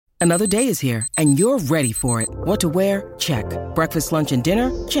Another day is here, and you're ready for it. What to wear? Check. Breakfast, lunch, and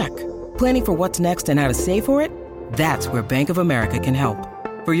dinner? Check. Planning for what's next and how to save for it? That's where Bank of America can help.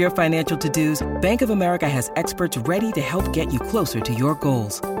 For your financial to-dos, Bank of America has experts ready to help get you closer to your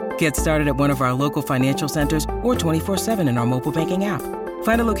goals. Get started at one of our local financial centers or 24/7 in our mobile banking app.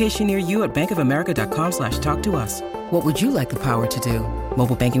 Find a location near you at bankofamerica.com/talktous. What would you like the power to do?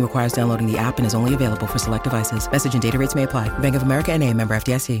 Mobile banking requires downloading the app and is only available for select devices. Message and data rates may apply. Bank of America N.A., member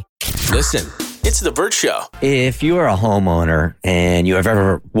FDIC. Listen, it's The Bert Show. If you are a homeowner and you have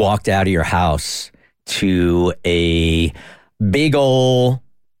ever walked out of your house to a big old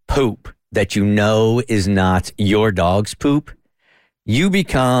poop that you know is not your dog's poop, you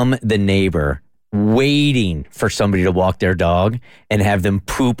become the neighbor waiting for somebody to walk their dog and have them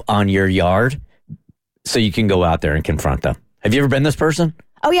poop on your yard so you can go out there and confront them. Have you ever been this person?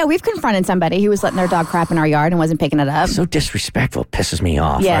 Oh, yeah, we've confronted somebody who was letting their dog crap in our yard and wasn't picking it up. So disrespectful. It pisses me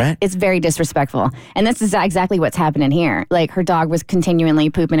off, yeah, right? It's very disrespectful. And this is exactly what's happening here. Like, her dog was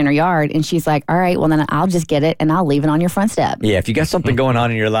continually pooping in her yard, and she's like, all right, well, then I'll just get it, and I'll leave it on your front step. Yeah, if you got something going on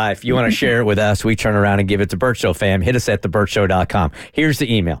in your life, you want to share it with us, we turn around and give it to Bert Show fam. Hit us at thebertshow.com. Here's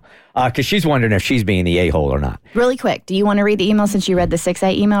the email, because she's wondering if she's being the a-hole or not. Really quick, do you want to read the email since you read the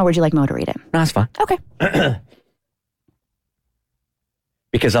 6A email, or would you like Mo to read it? No, that's fine. Okay.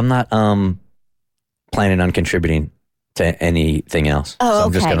 Because I'm not planning on contributing to anything else. Oh, so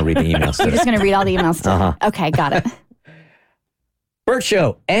I'm just okay. going to read the emails. You're just going to read all the emails still. Uh-huh. Okay, got it. Bert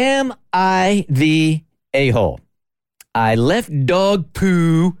Show, am I the a-hole? I left dog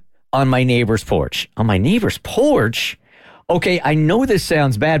poo on my neighbor's porch. On my neighbor's porch? Okay, I know this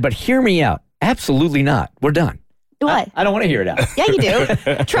sounds bad, but hear me out. Absolutely not. We're done. What? I don't want to hear it out. Yeah, you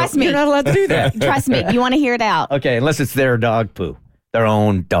do. Trust me. You're not allowed to do that. Trust me. You want to hear it out. Okay, unless it's their dog poo. Their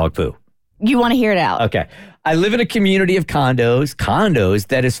own dog poo. You want to hear it out. Okay. I live in a community of condos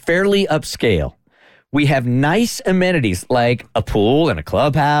that is fairly upscale. We have nice amenities like a pool and a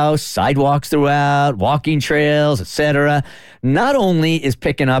clubhouse, sidewalks throughout, walking trails, etc. Not only is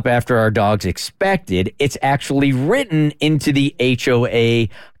picking up after our dogs expected, it's actually written into the HOA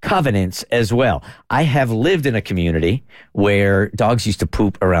covenants as well. I have lived in a community where dogs used to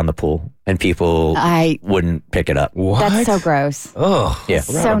poop around the pool and people wouldn't pick it up. What? That's so gross. Oh, yeah.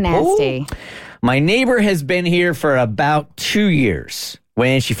 So nasty. My neighbor has been here for about 2 years.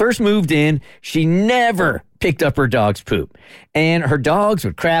 When she first moved in, she never picked up her dog's poop. And her dogs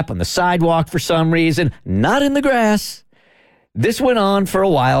would crap on the sidewalk for some reason, not in the grass. This went on for a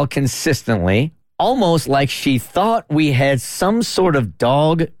while consistently, almost like she thought we had some sort of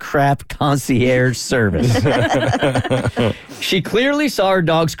dog crap concierge service. She clearly saw her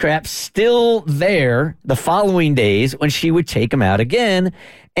dog's crap still there the following days when she would take him out again.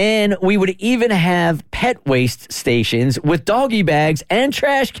 And we would even have pet waste stations with doggy bags and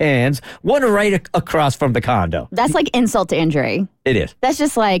trash cans, one right across from the condo. That's like insult to injury. It is. That's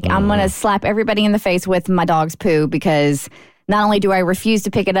just like, I'm going to slap everybody in the face with my dog's poo because not only do I refuse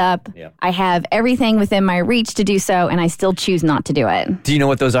to pick it up, I have everything within my reach to do so, and I still choose not to do it. Do you know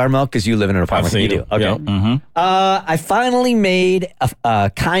what those are, Mel? Because you live in an apartment. I've seen You do. it. Okay. Yeah. Mm-hmm. I finally made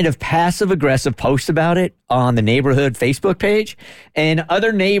a kind of passive-aggressive post about it on the neighborhood Facebook page, and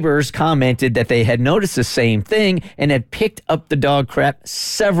other neighbors commented that they had noticed the same thing and had picked up the dog crap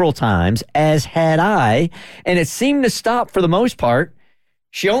several times, as had I, and it seemed to stop for the most part.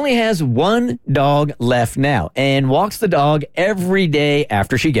 She only has one dog left now and walks the dog every day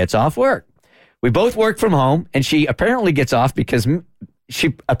after she gets off work. We both work from home, and she apparently gets off because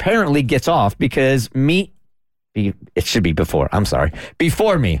me. It should be before. I'm sorry.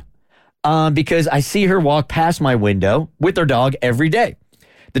 Before me. Because I see her walk past my window with her dog every day.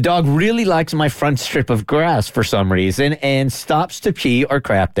 The dog really likes my front strip of grass for some reason and stops to pee or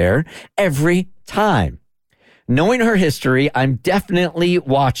crap there every time. Knowing her history, I'm definitely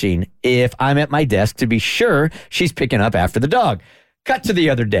watching if I'm at my desk to be sure she's picking up after the dog. Cut to the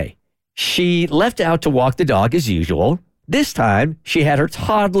other day. She left out to walk the dog as usual. This time, she had her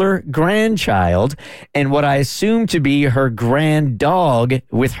toddler grandchild and what I assume to be her grand dog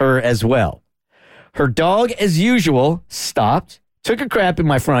with her as well. Her dog, as usual, stopped, took a crap in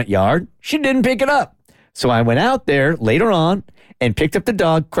my front yard. She didn't pick it up. So I went out there later on and picked up the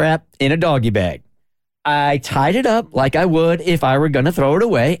dog crap in a doggy bag. I tied it up like I would if I were going to throw it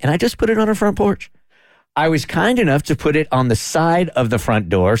away, and I just put it on her front porch. I was kind enough to put it on the side of the front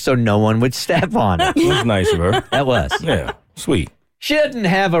door so no one would step on it. It was nice of her. That was. Yeah, sweet. She didn't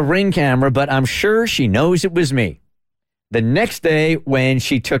have a Ring camera, but I'm sure she knows it was me. The next day, when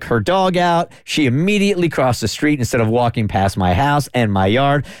she took her dog out, she immediately crossed the street instead of walking past my house and my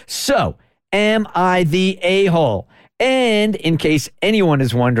yard. So, am I the a-hole? And in case anyone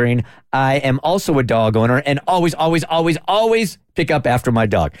is wondering, I am also a dog owner and always, always, always, always pick up after my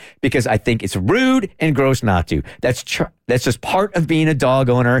dog because I think it's rude and gross not to. That's just part of being a dog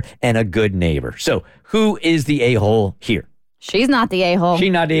owner and a good neighbor. So who is the a-hole here? She's not the a-hole.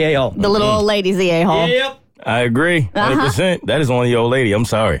 She's not the a-hole. The little old lady's the a-hole. Yep. I agree. 100%. That is only the old lady. I'm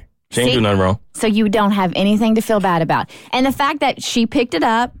sorry. She ain't do nothing wrong. So you don't have anything to feel bad about. And the fact that she picked it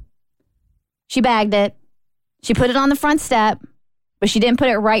up, she bagged it, she put it on the front step, but she didn't put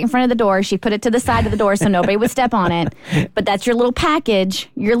it right in front of the door. She put it to the side of the door so nobody would step on it. But that's your little package,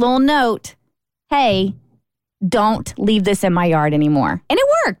 your little note. Hey, don't leave this in my yard anymore. And it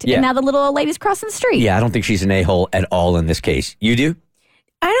worked. Yeah. And now the little old lady's crossing the street. Yeah, I don't think she's an a-hole at all in this case. You do?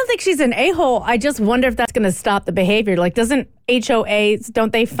 I don't think she's an a-hole. I just wonder if that's going to stop the behavior. Like, doesn't HOAs,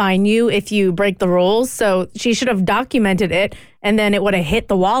 don't they fine you if you break the rules? So she should have documented it, and then it would have hit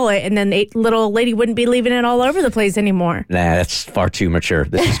the wallet, and then the little lady wouldn't be leaving it all over the place anymore. Nah, that's far too mature.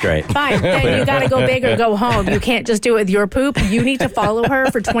 This is great. Fine. Then you got to go big or go home. You can't just do it with your poop. You need to follow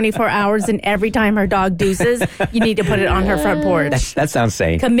her for 24 hours, and every time her dog deuces, you need to put it on her front porch. That sounds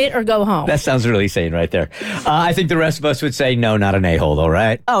sane. Commit or go home. That sounds really sane right there. I think the rest of us would say no, not an a-hole though,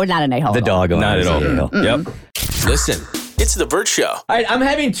 right? Oh, not an a-hole. The dog owner. Not is at all. the a-hole. Yep. Listen, it's the Bert Show. All right, I'm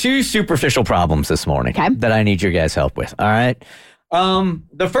having two superficial problems this morning Okay. that I need your guys' help with. All right.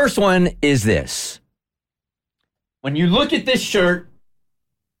 The first one is this. When you look at this shirt,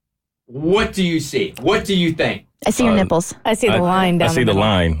 what do you see? What do you think? I see your nipples. I see the line down I see the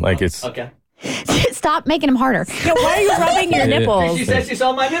line. Like it's. Okay. Stop making them harder. Yeah, why are you rubbing your nipples? She said she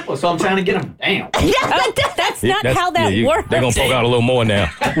saw my nipples, so I'm trying to get them. Damn. That's not how that works. They're going to poke out a little more now.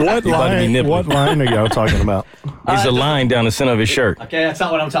 What You about to be line? nippling. What line are y'all talking about? There's a line down the center of his shirt. Okay, that's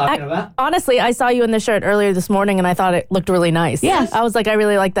not what I'm talking about. Honestly, I saw you in the shirt earlier this morning, and I thought it looked really nice. Yeah. I was like, I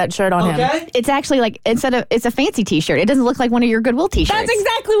really like that shirt on him. Okay. It's actually like, it's a fancy t-shirt. It doesn't look like one of your Goodwill t-shirts. That's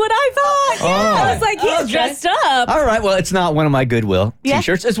exactly what I thought. Yeah. I was like, he's Okay. dressed up. All right, well, it's not one of my Goodwill Yeah.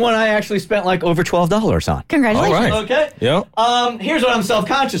 t-shirts. It's one I actually spent like over $12 on. Congratulations. All right. Okay. Yep. Here's what I'm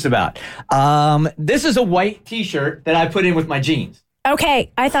self-conscious about. This is a white t-shirt that I put in with my jeans.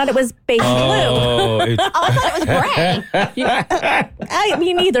 Okay, I thought it was baby blue. Oh, I thought it was gray. I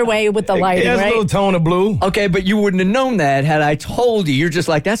mean, either way with the lighting, it has a right? little tone of blue. Okay, but you wouldn't have known that had I told you. You're just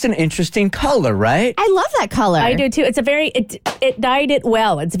like, that's an interesting color, right? I love that color. I do too. It's a very, it dyed it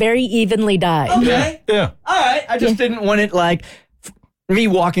well. It's very evenly dyed. Okay. Yeah. All right. I just didn't want it like me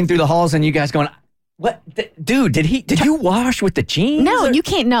walking through the halls and you guys going, what? Dude, did you wash with the jeans? No, or- you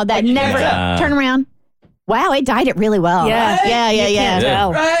can't. No, that never. Yeah. Turn around. Wow, it dyed it really well. Yeah. Yeah. You can't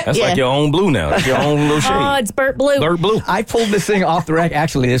tell. Right? That's Yeah. like your own blue now. That's your own little shade. Oh, it's burnt blue. Dirt blue. I pulled this thing off the rack.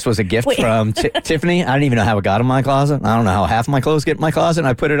 Actually, this was a gift Wait. from Tiffany. I don't even know how it got in my closet. I don't know how half my clothes get in my closet. And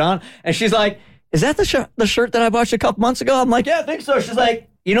I put it on. And she's like, is that the shirt that I bought you a couple months ago? I'm like, yeah, I think so. She's like,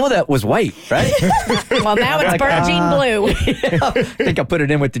 you know that was white, right? Well, now it's burnt jean blue. I think I put it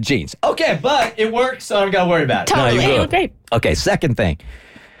in with the jeans. Okay, but it works, so I don't got to worry about it. Totally. No, you're good. Great. Okay, second thing.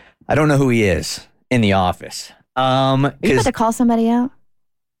 I don't know who he is in the office. Are you about Because to call somebody out?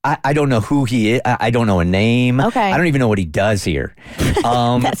 I don't know who he is. I don't know a name. Okay. I don't even know what he does here.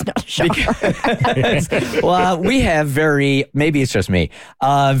 That's not a shocker. Well, we have maybe it's just me,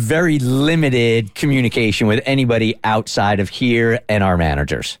 very limited communication with anybody outside of here and our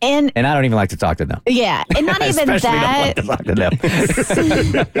managers. And I don't even like to talk to them. yeah, and not even Especially that. don't like to talk to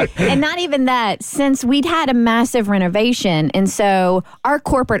them. And not even that, since we'd had a massive renovation, and so our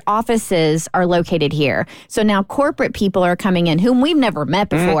corporate offices are located here. So now corporate people are coming in whom we've never met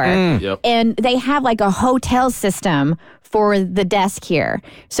before. Yep. And they have like a hotel system for the desk here.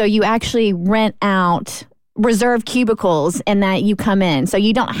 So you actually rent out reserved cubicles and that you come in. So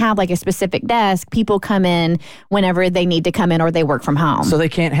you don't have like a specific desk. People come in whenever they need to come in or they work from home. So they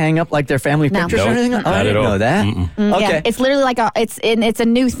can't hang up like their family No. pictures or Nope, anything? Oh, not I at didn't all. know that. Okay. Yeah, it's literally like it's a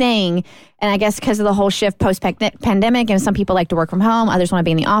new thing, and I guess because of the whole shift post pandemic, and some people like to work from home, others want to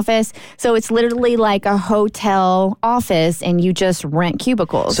be in the office. So it's literally like a hotel office, and you just rent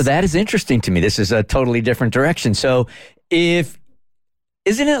cubicles. So that is interesting to me. This is a totally different direction. So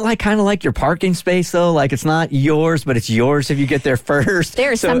isn't it like kind of like your parking space though? Like it's not yours, but it's yours if you get there first.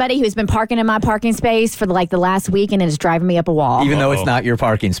 There's So somebody who's been parking in my parking space for like the last week, and it is driving me up a wall. even though it's not your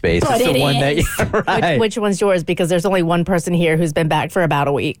parking space, But it's the it one is. that right. Which one's yours? Because there's only one person here who's been back for about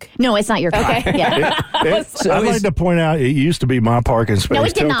a week. No, it's not your car. Okay. Yeah. So I'd is- like to point out it used to be my parking space No,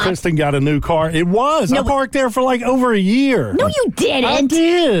 it did till not. Kristen got a new car. It was. No, I parked there for like over a year. No, you didn't. I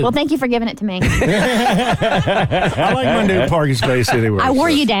did. Well, thank you for giving it to me. I like my new parking space anyway. I I wore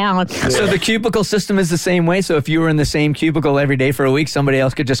you down. So the cubicle system is the same way. So if you were in the same cubicle every day for a week, somebody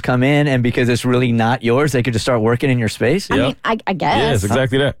else could just come in, and because it's really not yours, they could just start working in your space. I mean, I guess. Yeah, it's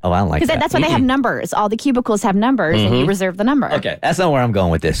exactly that. Oh, I don't like Because that. that's why they have numbers. All the cubicles have numbers, and you reserve the number. Okay, that's not where I'm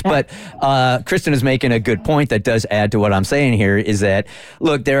going with this. But Kristen is making a good point that does add to what I'm saying here is that,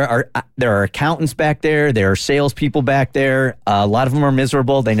 look, there are accountants back there. There are salespeople back there. A lot of them are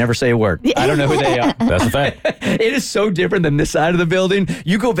miserable. They never say a word. I don't know who they are. That's a fact. It is so different than this side of the building.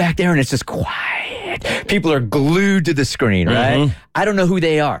 You go back there and it's just quiet. People are glued to the screen, right? I don't know who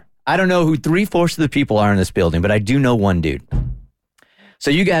they are. I don't know who 3/4 of the people are in this building, but I do know one dude.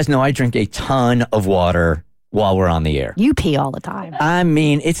 So you guys know I drink a ton of water while we're on the air. You pee all the time. I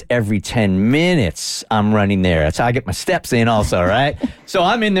mean, it's every 10 minutes I'm running there. That's how I get my steps in also, right? So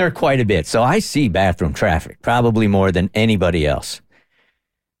I'm in there quite a bit. So I see bathroom traffic, probably more than anybody else.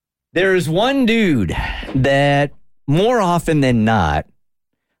 There's one dude that more often than not,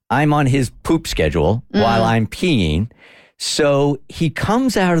 I'm on his poop schedule while I'm peeing. So he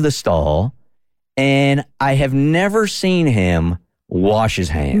comes out of the stall, and I have never seen him wash his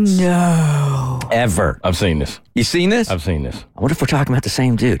hands. No. Ever. I've seen this. You seen this? I've seen this. I wonder if we're talking about the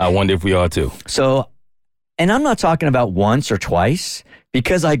same dude. I wonder if we are too. So, and I'm not talking about once or twice,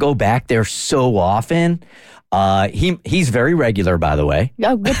 because I go back there so often. He's very regular, by the way.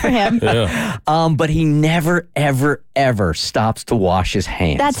 Oh, good for him. Yeah. But he never, ever, ever stops to wash his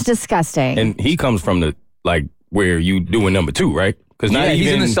hands. That's disgusting. And he comes from the, like, where you doing number 2, right? Because Yeah,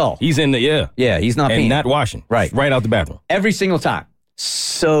 he's in the stall. He's in the, Yeah, he's not and peeing. not washing. Right. Right out the bathroom. Every single time.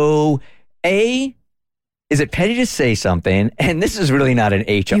 So, is it petty to say something? And this is really not an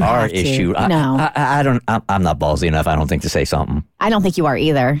HR have to. issue. No. I'm not ballsy enough, I don't think, to say something. I don't think you are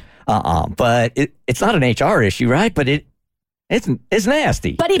either. But it's not an HR issue, right? But it's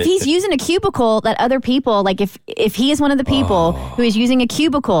nasty. But if he's using a cubicle that other people, like if he is one of the people who is using a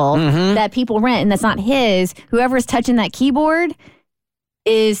cubicle that people rent and that's not his, whoever is touching that keyboard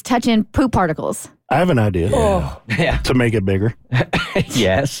is touching poop particles. I have an idea Yeah. to make it bigger.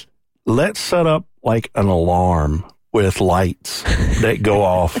 Yes. Let's set up like an alarm with lights that go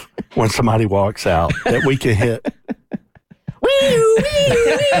off when somebody walks out that we can hit.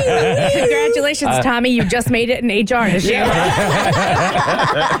 Congratulations, Tommy. You just made it an HR issue.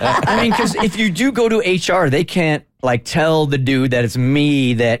 I mean, because if you do go to HR, they can't like tell the dude that it's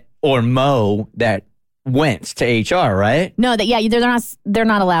me or Mo that went to HR, right? No, they're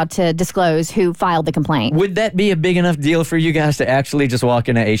not allowed to disclose who filed the complaint. Would that be a big enough deal for you guys to actually just walk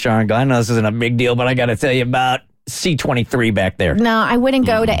into HR and go, I know this isn't a big deal, but I got to tell you about C23 back there? No, I wouldn't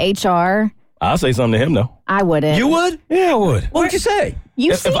go to HR. I'll say something to him, though. I wouldn't. You would? Yeah, I would. What would you say?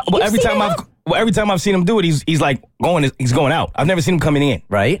 Every time I've seen him do it, he's like going out. I've never seen him coming in.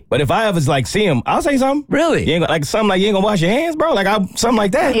 Right. But if I ever like see him, I'll say something. Really? You ain't gonna, like something like you ain't gonna wash your hands, bro. Like something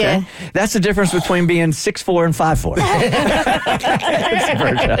like that. Yeah. That's the difference between being 6'4" and 5'4".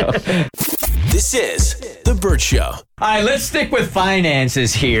 This is The Bert Show. All right, let's stick with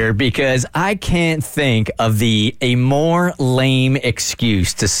finances here because I can't think of a more lame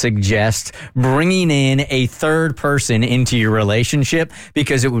excuse to suggest bringing in a third person into your relationship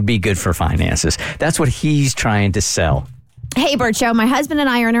because it would be good for finances. That's what he's trying to sell. Hey, Bert Show. My husband and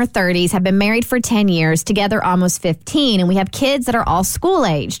I are in our 30s, have been married for 10 years, together almost 15, and we have kids that are all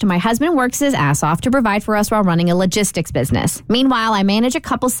school-aged. My husband works his ass off to provide for us while running a logistics business. Meanwhile, I manage a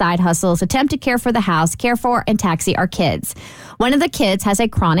couple side hustles, attempt to care for the house, care for and taxi our kids. One of the kids has a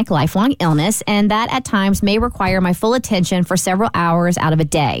chronic lifelong illness, and that at times may require my full attention for several hours out of a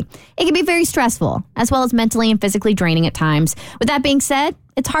day. It can be very stressful, as well as mentally and physically draining at times. With that being said,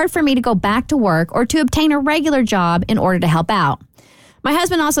 it's hard for me to go back to work or to obtain a regular job in order to help out. My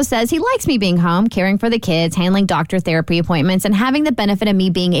husband also says he likes me being home, caring for the kids, handling doctor therapy appointments, and having the benefit of me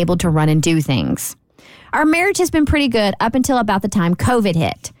being able to run and do things. Our marriage has been pretty good up until about the time COVID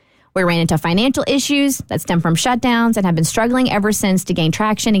hit. We ran into financial issues that stem from shutdowns and have been struggling ever since to gain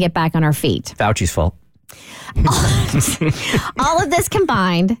traction and get back on our feet. Fauci's fault. All of this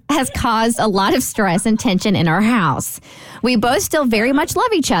combined has caused a lot of stress and tension in our house. We both still very much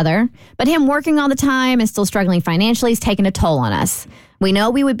love each other, but him working all the time and still struggling financially is taking a toll on us. We know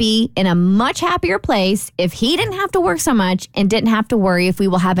we would be in a much happier place if he didn't have to work so much and didn't have to worry if we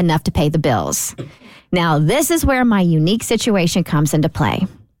will have enough to pay the bills. Now, this is where my unique situation comes into play.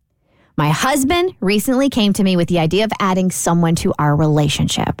 My husband recently came to me with the idea of adding someone to our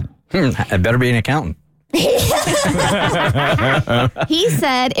relationship. I better be an accountant. He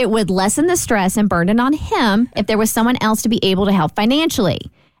said it would lessen the stress and burden on him if there was someone else to be able to help financially,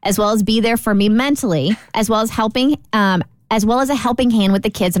 as well as be there for me mentally, as well as a helping hand with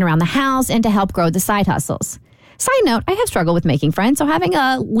the kids and around the house, and to help grow the side hustles. Side note, I have struggled with making friends, so having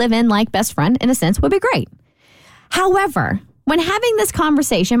a live-in like best friend, in a sense, would be great. However, when having this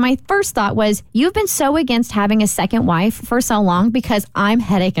conversation, my first thought was, you've been so against having a second wife for so long because I'm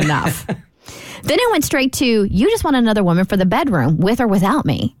headache enough. Then it went straight to, you just want another woman for the bedroom, with or without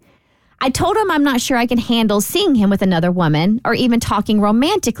me. I told him I'm not sure I can handle seeing him with another woman or even talking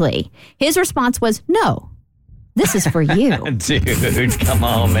romantically. His response was, no, this is for you. Dude, come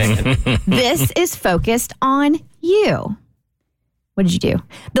on, man. This is focused on you. What did you do?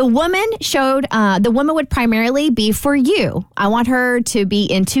 The woman would primarily be for you. I want her to be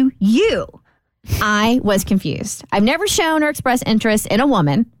into you. I was confused. I've never shown or expressed interest in a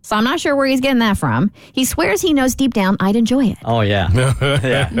woman, so I'm not sure where he's getting that from. He swears he knows deep down I'd enjoy it. Oh, yeah.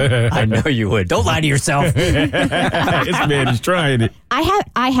 Yeah. I know you would. Don't lie to yourself. This man is trying it.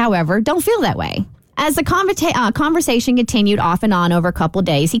 I, however, don't feel that way. As the conversation continued off and on over a couple of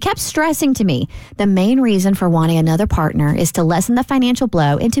days, he kept stressing to me, the main reason for wanting another partner is to lessen the financial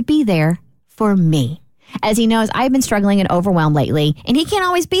blow and to be there for me. As he knows, I've been struggling and overwhelmed lately, and he can't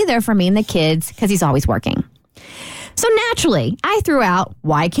always be there for me and the kids because he's always working. So naturally, I threw out,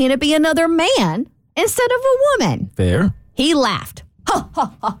 why can't it be another man instead of a woman? Fair. He laughed. Ha,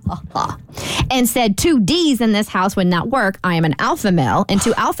 ha, ha, ha, ha. And said 2 D's in this house would not work. I am an alpha male, and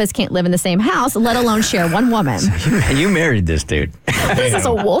 2 alphas can't live in the same house, let alone share one woman. You married this dude. This is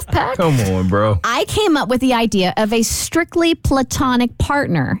a wolf pack. Come on, bro. I came up with the idea of a strictly platonic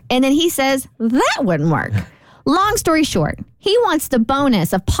partner, and then he says that wouldn't work. Long story short, he wants the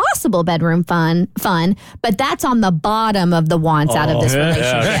bonus of possible bedroom fun, but that's on the bottom of the wants out of this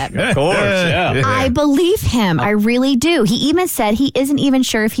relationship. Of course, yeah. I believe him. I really do. He even said he isn't even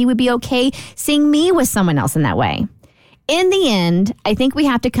sure if he would be okay seeing me with someone else in that way. In the end, I think we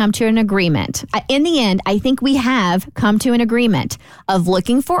have to come to an agreement. I think we have come to an agreement of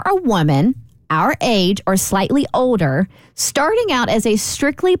looking for a woman our age or slightly older, starting out as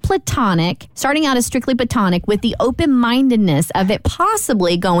strictly platonic with the open-mindedness of it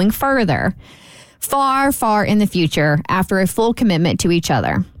possibly going further, far, far in the future after a full commitment to each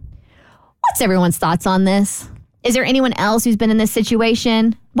other. What's everyone's thoughts on this? Is there anyone else who's been in this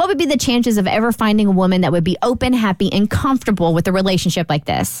situation? What would be the chances of ever finding a woman that would be open, happy, and comfortable with a relationship like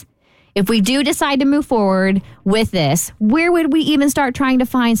this? If we do decide to move forward with this, where would we even start trying to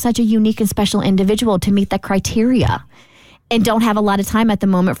find such a unique and special individual to meet that criteria? And don't have a lot of time at the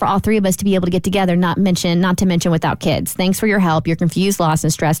moment for all 3 of us to be able to get together, not to mention without kids. Thanks for your help. You're confused, lost,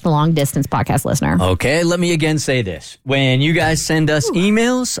 and stressed long distance podcast listener. Okay, let me again say this. When you guys send us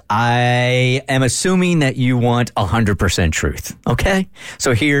emails, I am assuming that you want 100% truth. Okay?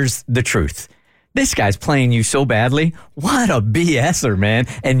 So here's the truth. This guy's playing you so badly. What a BSer, man.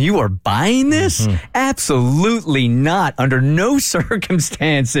 And you are buying this? Absolutely not. Under no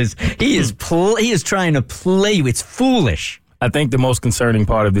circumstances. He is trying to play you. It's foolish. I think the most concerning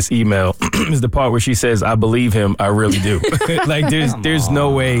part of this email is the part where she says, I believe him. I really do. Like, there's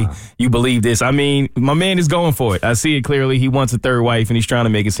no way you believe this. I mean, my man is going for it. I see it clearly. He wants a 3rd wife, and he's trying to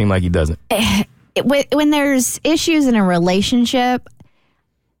make it seem like he doesn't. When there's issues in a relationship,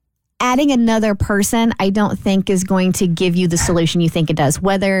 adding another person, I don't think is going to give you the solution you think it does.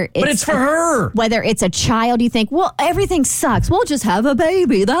 But it's for her. Whether it's a child, you think, well, everything sucks. We'll just have a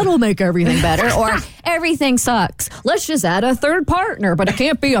baby. That'll make everything better. Or everything sucks. Let's just add a 3rd partner, but it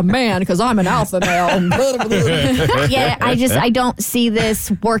can't be a man because I'm an alpha male. Yeah, I don't see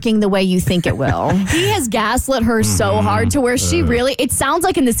this working the way you think it will. He has gaslit her so hard to where she really, it sounds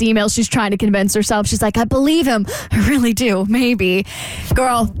like in this email, she's trying to convince herself. She's like, I believe him. I really do. Maybe.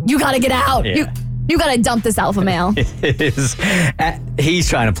 Girl, you got to get out. Yeah. You got to dump this alpha male. He's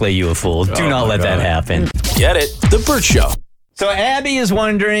trying to play you a fool. Do not let that happen. Get it? The Bert Show. So Abby is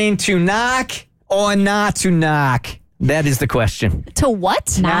wondering to knock or not to knock. That is the question. To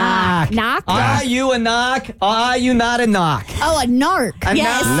what? Knock. Are you a knock? Or are you not a knock? Oh, a narc.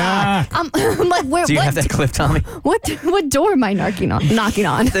 Yes. Nah. I'm like, where? Do you have that clip, Tommy? What door am I knocking on?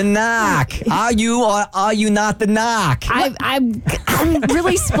 The knock. Are you or are you not the knock? I'm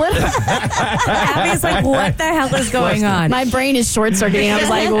really split. Abby's like, what the hell is going on? My brain is short circuiting. I was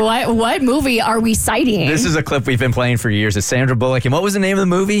like, what movie are we citing? This is a clip we've been playing for years. It's Sandra Bullock. And what was the name of the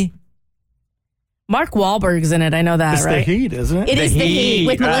movie? Mark Wahlberg's in it. I know that, It's right? The Heat, isn't it? It is The Heat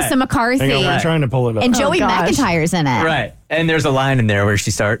with Melissa McCarthy. Hang on, we're trying to pull it up. And Joey gosh. McIntyre's in it. Right. And there's a line in there where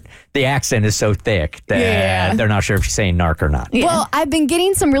the accent is so thick that they're not sure if she's saying narc or not. Yeah. Well, I've been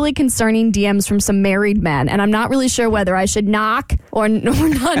getting some really concerning DMs from some married men, and I'm not really sure whether I should knock or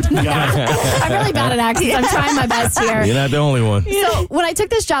not. I'm really bad at accents. I'm trying my best here. You're not the only one. So when I took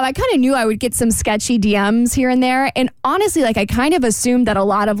this job, I kind of knew I would get some sketchy DMs here and there. And honestly, like, I kind of assumed that a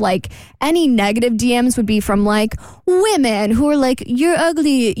lot of like any negative DMs would be from like women who are like, you're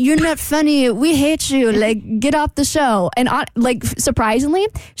ugly, you're not funny, we hate you, like, get off the show. And like, surprisingly,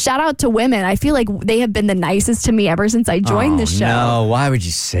 shout out to women. I feel like they have been the nicest to me ever since I joined the show. No, why would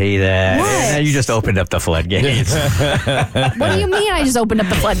you say that? What? You just opened up the floodgates. What do you mean I just opened up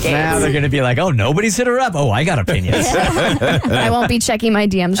the floodgates? Now they're going to be like, oh, nobody's hit her up. Oh, I got opinions. I won't be checking my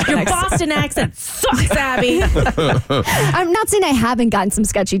DMs. Your Boston accent sucks, Abby. I'm not saying I haven't gotten some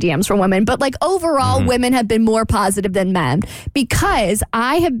sketchy DMs from women, but like overall, women have been more positive than men because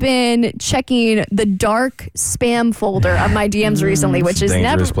I have been checking the dark spam folder of my DMs recently, which is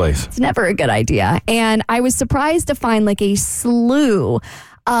place. Never a good idea. And I was surprised to find like a slew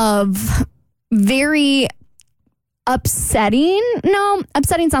of very upsetting. No,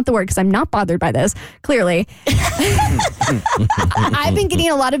 upsetting's not the word because I'm not bothered by this, clearly. I've been getting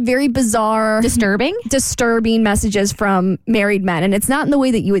a lot of very bizarre, disturbing messages from married men. And it's not in the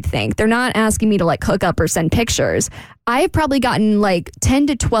way that you would think. They're not asking me to like hook up or send pictures. I've probably gotten like 10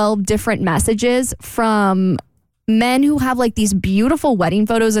 to 12 different messages from men who have like these beautiful wedding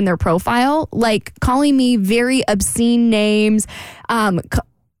photos in their profile, like calling me very obscene names,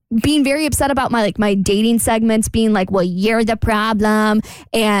 being very upset about my dating segments, being like, well, you're the problem.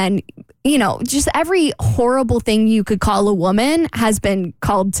 And, you know, just every horrible thing you could call a woman has been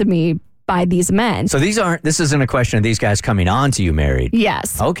called to me by these men. So this isn't a question of these guys coming on to you married.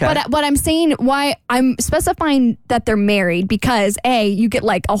 Yes. Okay. But I'm saying why I'm specifying that they're married because you get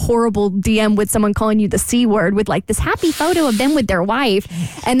like a horrible DM with someone calling you the C word with like this happy photo of them with their wife.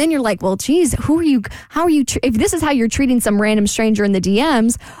 And then you're like, well, geez, how are you, if this is how you're treating some random stranger in the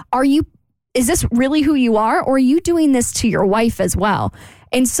DMs, is this really who you are? Or are you doing this to your wife as well?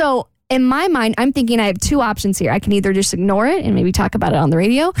 And so in my mind, I'm thinking I have two options here. I can either just ignore it and maybe talk about it on the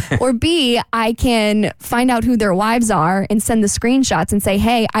radio, or B, I can find out who their wives are and send the screenshots and say,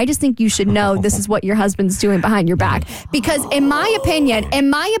 hey, I just think you should know this is what your husband's doing behind your back. Because in my opinion,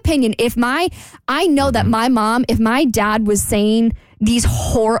 I know that my mom, if my dad was saying these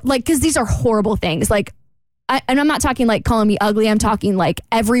because these are horrible things, like, and I'm not talking like calling me ugly. I'm talking like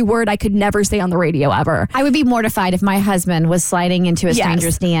every word I could never say on the radio ever. I would be mortified if my husband was sliding into a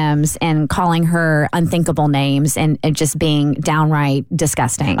stranger's DMs and calling her unthinkable names and just being downright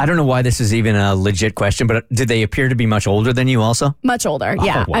disgusting. I don't know why this is even a legit question, but did they appear to be much older than you also? Much older,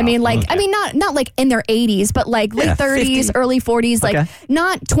 yeah. Oh, wow. I mean, not like in their 80s, but like late 30s, 50. Early 40s, like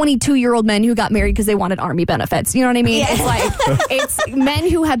not 22-year-old men who got married because they wanted army benefits. You know what I mean? Yeah. It's like, it's men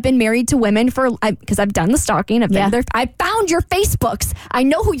who have been married to women because I've done the stalking. I found your Facebooks. I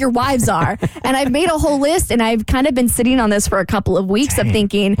know who your wives are. And I've made a whole list, and I've kind of been sitting on this for a couple of weeks of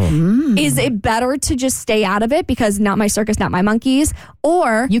thinking, is it better to just stay out of it because not my circus, not my monkeys?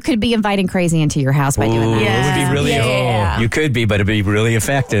 Or you could be inviting crazy into your house by doing that. Yeah. It would be really, you could be, but it'd be really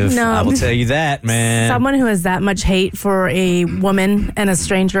effective. No. I will tell you that, man. Someone who has that much hate for a woman and a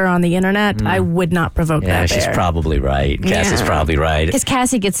stranger on the internet, I would not provoke that. Yeah, she's probably right. Cassie's probably right. Because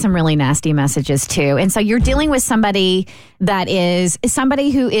Cassie gets some really nasty messages too. And so you're dealing with somebody that is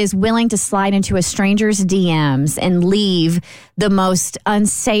somebody who is willing to slide into a stranger's DMs and leave the most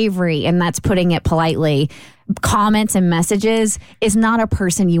unsavory, and that's putting it politely, comments and messages is not a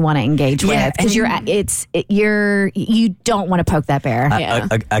person you want to engage with because you don't want to poke that bear.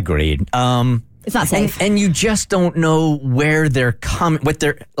 Agreed. It's not safe. And you just don't know where they're coming,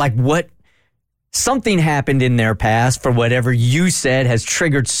 what something happened in their past for whatever you said has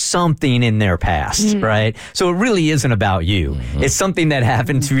triggered something in their past, right? So it really isn't about you. It's something that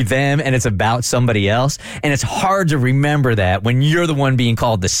happened to them and it's about somebody else. And it's hard to remember that when you're the one being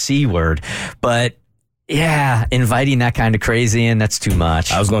called the C word. But yeah, inviting that kind of crazy in, that's too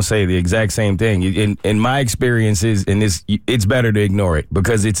much. I was going to say the exact same thing. In my experiences, it's better to ignore it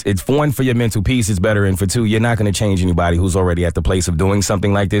because it's for one, for your mental peace, it's better. And for two, you're not going to change anybody who's already at the place of doing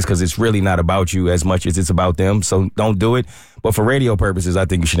something like this because it's really not about you as much as it's about them. So don't do it. But for radio purposes, I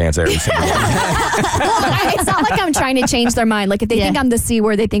think you should answer every single one. It's not like I'm trying to change their mind. Like if they think I'm the C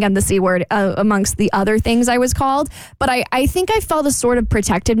word, they think I'm the C word amongst the other things I was called. But I think I felt a sort of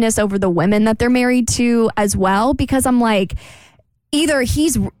protectiveness over the women that they're married to as well, because I'm like, either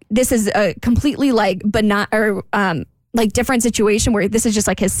this is a completely like benign or like different situation where this is just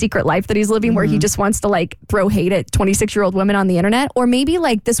like his secret life that he's living, where he just wants to like throw hate at 26-year-old women on the internet. Or maybe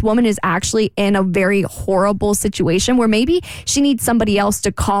like this woman is actually in a very horrible situation where maybe she needs somebody else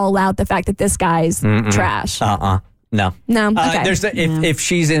to call out the fact that this guy's trash. No. Okay. If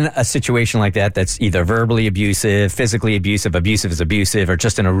she's in a situation like that, that's either verbally abusive, physically abusive is abusive, or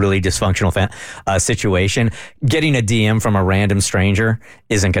just in a really dysfunctional situation, getting a DM from a random stranger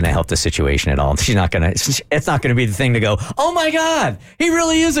isn't going to help the situation at all. It's not going to be the thing to go, oh my God, he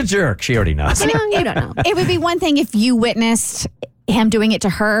really is a jerk. She already knows. You don't know. It would be one thing if you witnessed him doing it to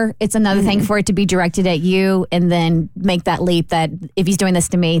her. It's another thing for it to be directed at you and then make that leap that if he's doing this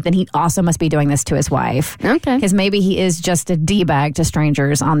to me, then he also must be doing this to his wife. Okay. Because maybe he is just a D-bag to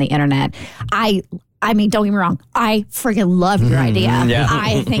strangers on the internet. I mean, don't get me wrong. I freaking love your idea. Yeah.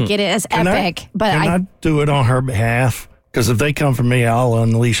 I think it is epic. But Can I do it on her behalf? Because if they come from me, I'll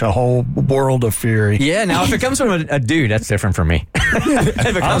unleash a whole world of fury. Yeah, now if it comes from a dude, that's different for me. If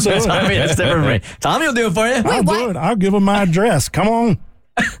it comes from Tommy, that's different for me. Tommy will do it for you. I'll do it. I'll give him my address. Come on.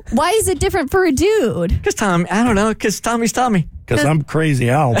 Why is it different for a dude? Because Tommy's Tommy. Because I'm crazy.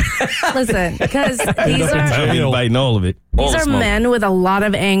 Listen, because these I'm are inviting all of it. All these the are smoke. men with a lot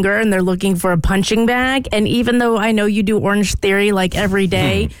of anger, and they're looking for a punching bag. And even though I know you do Orange Theory like every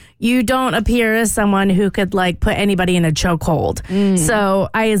day, you don't appear as someone who could like put anybody in a chokehold. So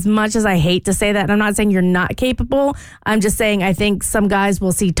as much as I hate to say that, and I'm not saying you're not capable, I'm just saying I think some guys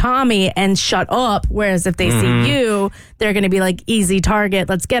will see Tommy and shut up, whereas if they see you, they're going to be like, easy target,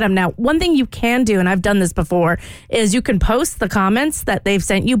 let's get him. Now, one thing you can do, and I've done this before, is you can post the comments that they've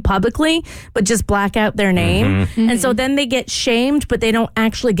sent you publicly, but just black out their name. And so then they get shamed, but they don't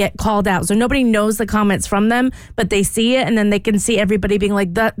actually get called out. So nobody knows the comments from them, but they see it, and then they can see everybody being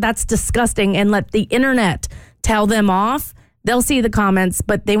like, that's disgusting, and let the internet tell them off. They'll see the comments,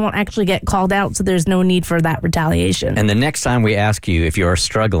 but they won't actually get called out, so there's no need for that retaliation. And the next time we ask you if you're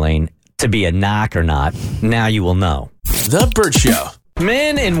struggling to be a knock or not, now you will know. The Burt Show.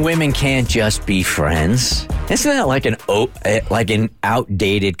 Men and women can't just be friends. Isn't that like an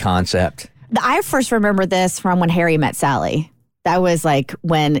outdated concept? I first remember this from when Harry met Sally. That was like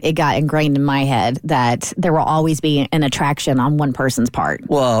when it got ingrained in my head that there will always be an attraction on one person's part.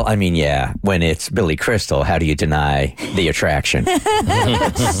 Well, I mean, yeah, when it's Billy Crystal, how do you deny the attraction?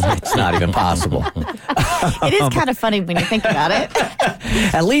 It's not even possible. It is kind of funny when you think about it.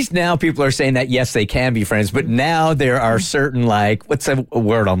 At least now people are saying that, yes, they can be friends, but now there are certain, like, what's a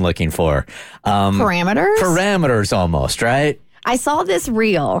word I'm looking for? Parameters? Parameters almost, right? I saw this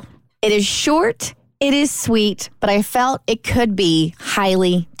reel. It is short. It is sweet, but I felt it could be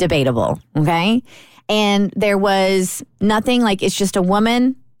highly debatable, okay? And there was nothing, like it's just a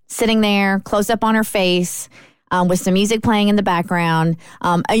woman sitting there, close up on her face, with some music playing in the background,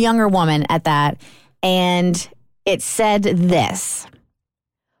 a younger woman at that. And it said this: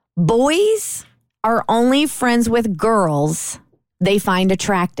 boys are only friends with girls they find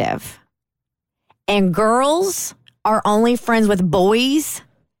attractive. And girls are only friends with boys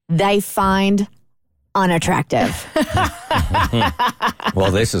they find unattractive.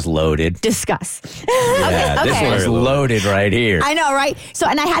 Well, this is loaded. Discuss. Yeah, this one's loaded right here. I know, right? So,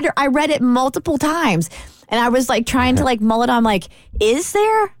 and I read it multiple times, and I was like trying to like mull it on. I'm like, is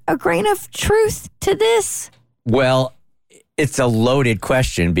there a grain of truth to this? Well, it's a loaded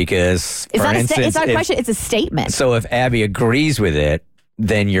question because, It's for not instance, it's not a question. It's a statement. so if Abby agrees with it,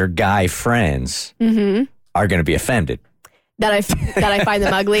 then your guy friends are going to be offended. That I find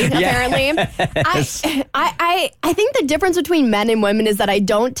them ugly, apparently. I think the difference between men and women is that I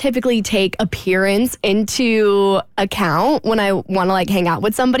don't typically take appearance into account when I want to like hang out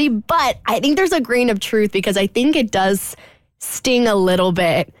with somebody, but I think there's a grain of truth because I think it does sting a little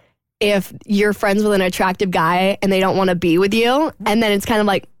bit if you're friends with an attractive guy and they don't want to be with you, and then it's kind of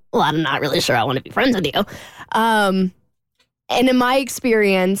like, well, I'm not really sure I want to be friends with you. And in my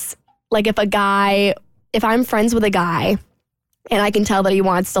experience, like if I'm friends with a guy and I can tell that he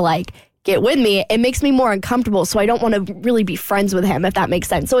wants to like get with me, it makes me more uncomfortable. So I don't want to really be friends with him, if that makes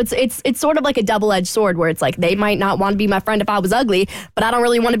sense. So it's sort of like a double-edged sword where it's like they might not want to be my friend if I was ugly, but I don't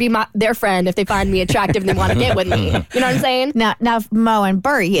really want to be their friend if they find me attractive and they want to get with me. You know what I'm saying? Now, Mo and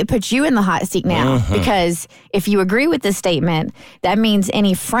Bert, it puts you in the hot seat now because if you agree with this statement, that means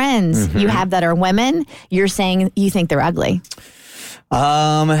any friends you have that are women, you're saying you think they're ugly.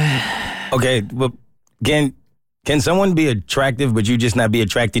 Okay, well, can someone be attractive, but you just not be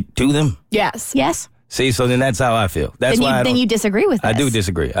attracted to them? Yes. Yes? See, so then that's how I feel. That's why Then you disagree with this. I do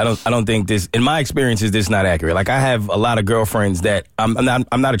disagree. I don't think this. In my experiences, this is not accurate. Like I have a lot of girlfriends that I'm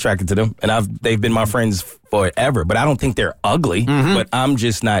not attracted to them, and they've been my friends forever. But I don't think they're ugly. But I'm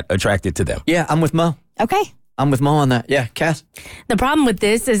just not attracted to them. Yeah, I'm with Mo. Okay. I'm with Mo on that. Yeah, Cass. The problem with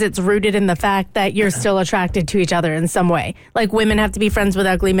this is it's rooted in the fact that you're still attracted to each other in some way. Like women have to be friends with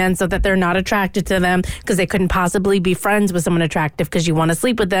ugly men so that they're not attracted to them because they couldn't possibly be friends with someone attractive because you want to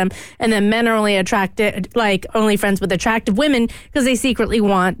sleep with them. And then men are only only friends with attractive women because they secretly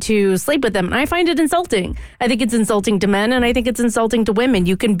want to sleep with them. And I find it insulting. I think it's insulting to men and I think it's insulting to women.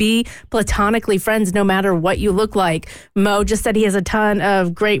 You can be platonically friends no matter what you look like. Mo just said he has a ton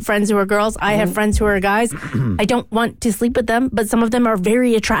of great friends who are girls. I have friends who are guys. I don't want to sleep with them, but some of them are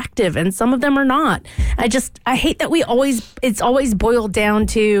very attractive and some of them are not. I hate that it's always boiled down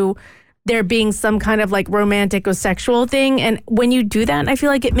to there being some kind of like romantic or sexual thing. And when you do that, I feel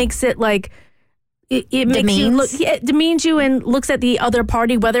like it makes it like, it makes you look, it demeans you and looks at the other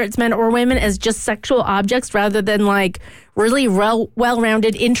party, whether it's men or women, as just sexual objects rather than like really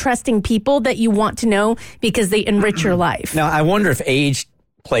well-rounded, interesting people that you want to know because they enrich your life. Now, I wonder if age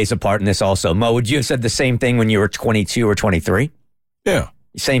plays a part in this also. Mo, would you have said the same thing when you were 22 or 23? Yeah.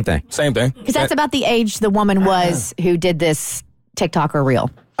 Same thing. Same thing. Because that's about the age the woman was who did this TikTok or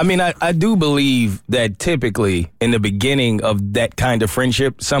reel. I mean, I do believe that typically in the beginning of that kind of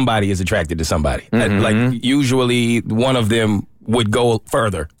friendship, somebody is attracted to somebody. Like usually one of them would go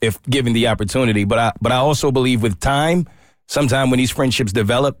further if given the opportunity. But I also believe with time, sometime when these friendships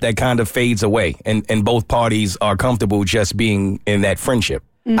develop, that kind of fades away and both parties are comfortable just being in that friendship.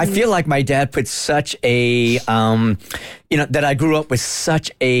 I feel like my dad put such a, that I grew up with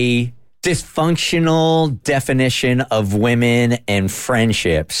such a dysfunctional definition of women and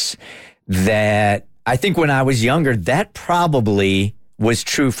friendships that I think when I was younger, that probably was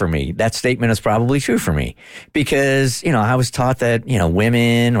true for me. That statement is probably true for me because, I was taught that,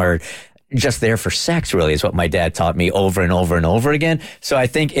 women are just there for sex, really, is what my dad taught me over and over and over again. So I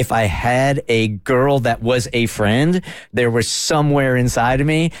think if I had a girl that was a friend, there was somewhere inside of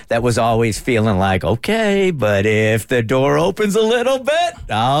me that was always feeling like, okay, but if the door opens a little bit,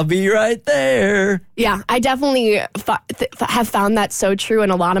 I'll be right there. Yeah, I definitely have found that so true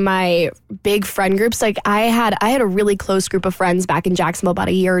in a lot of my big friend groups. Like I had a really close group of friends back in Jacksonville about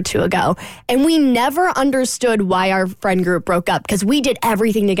a year or two ago, and we never understood why our friend group broke up because we did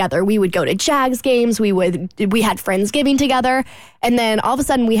everything together. We would go to Jags games, we had Friendsgiving together, and then all of a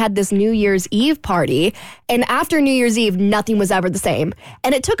sudden we had this New Year's Eve party, and after New Year's Eve, nothing was ever the same.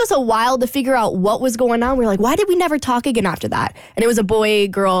 And it took us a while to figure out what was going on. We were like, why did we never talk again after that? And it was a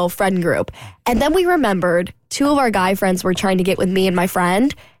boy-girl friend group. And then we remembered two of our guy friends were trying to get with me and my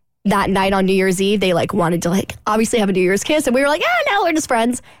friend that night on New Year's Eve. They wanted to obviously have a New Year's kiss. And we were like, no, we're just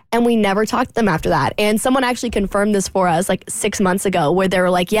friends. And we never talked to them after that. And someone actually confirmed this for us 6 months ago where they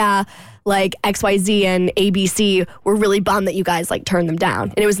were like, yeah, XYZ and ABC were really bummed that you guys turned them down.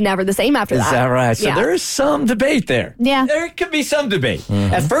 And it was never the same after that. Is that right? So yeah. There is some debate there. Yeah. There could be some debate.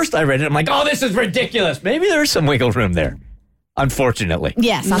 At first I read it, I'm like, oh, this is ridiculous. Maybe there's some wiggle room there. Unfortunately.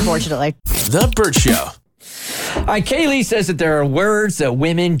 Yes, unfortunately. The Burt Show. All right, Kaylee says that there are words that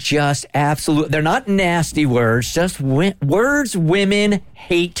women just absolutely, they're not nasty words, just words women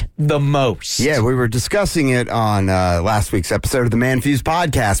hate the most. Yeah, we were discussing it on last week's episode of the Man Fuse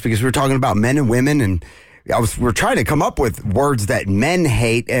podcast because we were talking about men and women, and we're trying to come up with words that men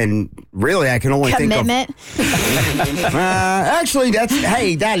hate, and really I can only Commitment. think of... actually,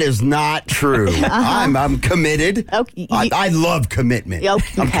 that is not true. I'm committed. Okay. I love commitment.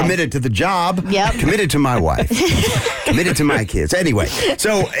 Okay. I'm committed to the job. Yep. Committed to my wife. Committed to my kids. Anyway,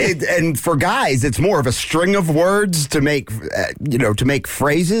 so, and for guys, it's more of a string of words to make, to make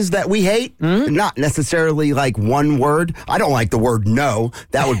phrases that we hate. Not necessarily one word. I don't like the word no.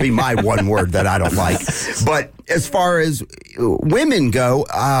 That would be my one word that I don't like. But as far as women go,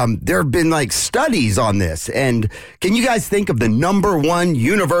 there have been studies on this. And can you guys think of the number one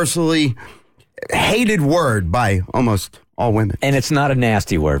universally hated word by almost all women? And it's not a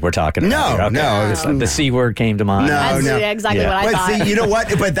nasty word we're talking about. No, here. Okay. no. The C word came to mind. That's exactly what I thought. But see, you know what?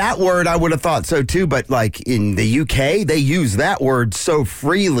 But that word, I would have thought so too. But in the UK, they use that word so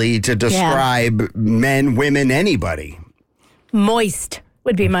freely to describe men, women, anybody. Moist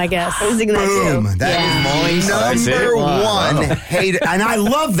would be my guess. Boom. That is number one hate. And I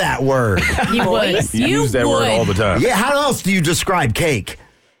love that word. You would. You use that word all the time. Yeah, how else do you describe cake?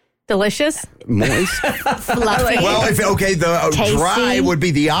 Delicious. Moist? Fluffy. Well, the Tasty. dry would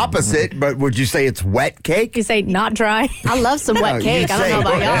be the opposite, but would you say it's wet cake? You say not dry. I love some wet cake. I don't know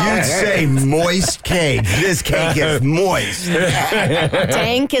about y'all. You'd say moist cake. This cake is moist.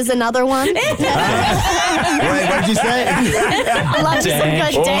 Dank is another one. Wait, what'd you say? I love some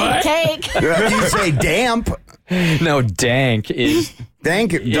good dank cake. You say damp. No, dank is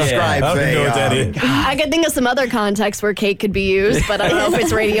Dank describes I don't know what that is. I could think of some other contexts where Kate could be used, but I don't know if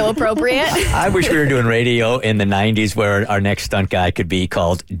it's radio appropriate. I wish we were doing radio in the 90s where our next stunt guy could be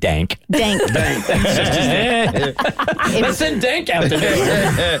called Dank. Dank. Let's send Dank out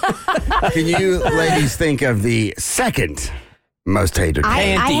there. Can you ladies think of the second most hated?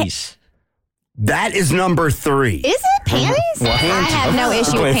 Panties. That is number 3. Is it panties? I have no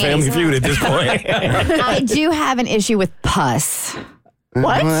issue with Playing Family panties. Feud at this point. I do have an issue with pus.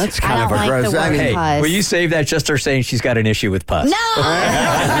 What? Well, that's I kind don't of a like gross. the word I mean, Hey, pus. will you save that just her saying she's got an issue with pus? No!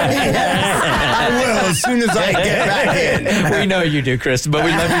 I will as soon as I get back in. We know you do, Chris, but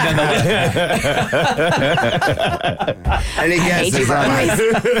we love you nonetheless. Any hate you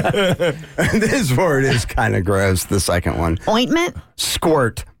guesses on this word is kind of gross, the second one. Ointment?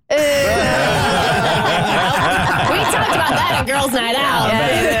 Squirt. We talked about that at Girls Night Out.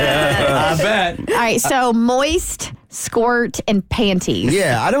 I bet. All right, so moist, squirt, and panties.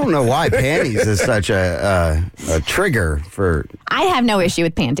 Yeah, I don't know why panties is such a trigger for. I have no issue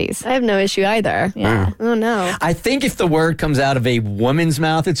with panties. I have no issue either. Yeah. Oh, no. I think if the word comes out of a woman's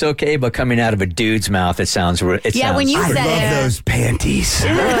mouth, it's okay, but coming out of a dude's mouth, it sounds. Yeah, when you I said love it. those panties.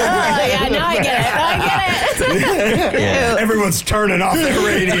 Yeah, now I get it. Everyone's turning off their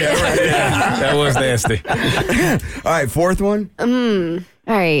radio right now. That was nasty. All right, fourth one. All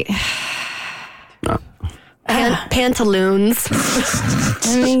right. Pantaloons.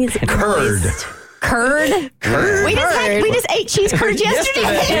 Curd. Curd? We just ate cheese curd yesterday.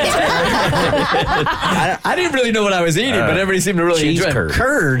 I didn't really know what I was eating, but everybody seemed to really cheese enjoy curd. it.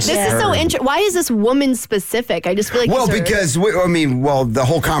 Curds. This is so interesting. Why is this woman specific? I just feel like Well, these are- because the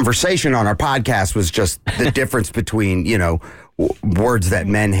whole conversation on our podcast was just the difference between words that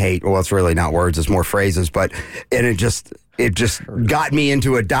men hate. Well, it's really not words; it's more phrases. But it just got me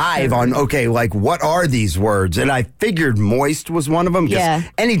into a dive on what are these words? And I figured moist was one of them. Yeah.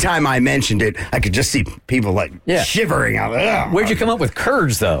 Anytime I mentioned it, I could just see people shivering out. Ugh. Where'd you come up with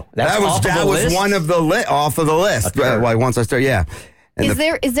curds, though? That's That was off of the was list? one of the off of the list. Once I start, yeah. And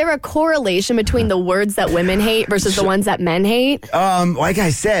Is there a correlation between the words that women hate versus the ones that men hate? like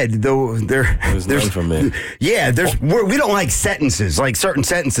I said, there's none for men. Yeah, we don't like sentences, like certain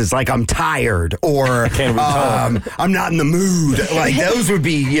sentences, like I'm tired or can't recall. I'm not in the mood. Like those would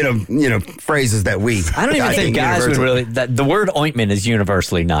be phrases that we. I don't even think guys would really. The word ointment is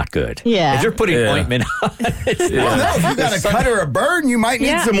universally not good. Yeah. If you're putting Yeah. ointment on, it's Well, no, if you got a cut or a burn, you might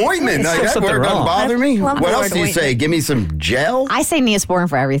need some ointment. Like, that something word doesn't wrong. bother me. love What the else word do you say? ointment. Give me some gel. I say Neosporin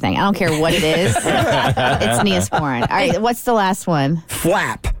for everything. I don't care what it is. It's Neosporin. All right, what's the last one?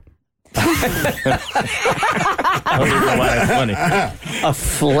 Flap. I don't even know why that's funny. a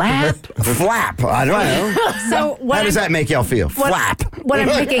flap. Flap. I don't know. So what How does that make y'all feel? Flap. What I'm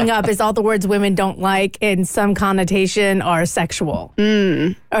picking up is all the words women don't like in some connotation are sexual.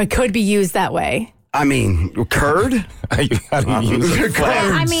 Or it could be used that way. I mean, curd? How do you use it? Curd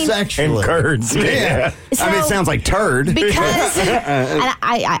I mean- sexually. And curds. Yeah. So- I mean, it sounds like turd. Because and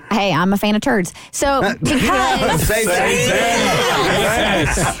hey, I'm a fan of turds. So because Same Boom.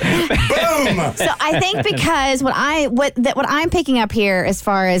 So I think because what I'm picking up here as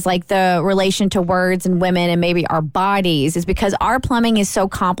far as like the relation to words and women and maybe our bodies is because our plumbing is so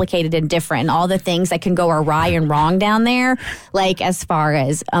complicated and different and all the things that can go awry and wrong down there, like as far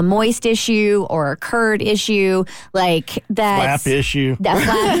as a moist issue or a curd issue, like that Flap issue. That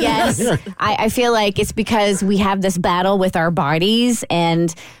flap, yes. I feel like it's because we have this battle with our bodies,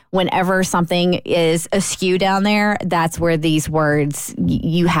 and whenever something is askew down there, that's where these words,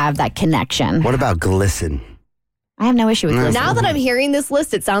 you have that connection. What about glisten? I have no issue with this. Now that I'm hearing this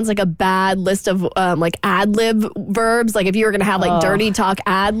list, it sounds like a bad list of like ad lib verbs. Like if you were going to have like dirty talk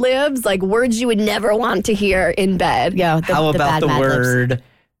ad libs, like words you would never want to hear in bed. Yeah, How about the bad Mad Libs. word?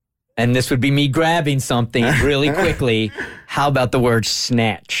 And this would be me grabbing something really quickly. How about the word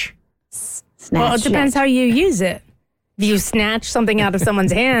snatch? Snatch. Well, it depends how you use it. If you snatch something out of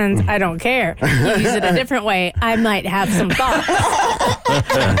someone's hands, I don't care. You use it a different way, I might have some thoughts.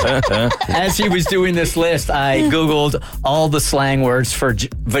 As he was doing this list, I Googled all the slang words for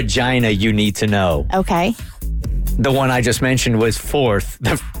vagina you need to know. Okay. The one I just mentioned was fourth.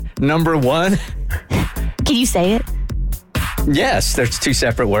 The number one, Can you say it? yes, there's two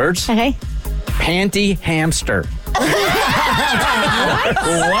separate words. Okay. Panty hamster. What?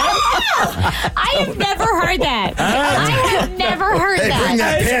 I have never heard that. I have never heard Hey, bring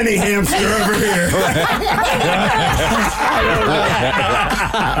that panty hamster over here.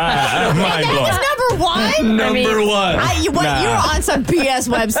 Mind blown. It's number one? Number one. You're on some BS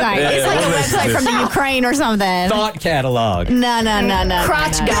website. It's like a website from the Ukraine or something. Thought catalog. No.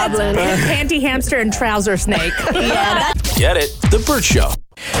 Crotch goblin. Panty hamster and trouser snake. Yeah, Get it? The Burt Show. All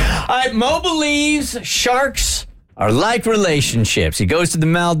right, Mo believes sharks are like relationships. He goes to the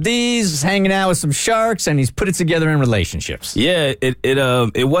Maldives, hanging out with some sharks, and he's put it together in relationships. Yeah,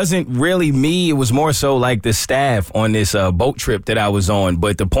 it wasn't really me. It was more so like the staff on this boat trip that I was on.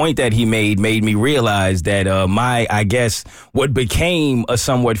 But the point that he made me realize that I guess what became a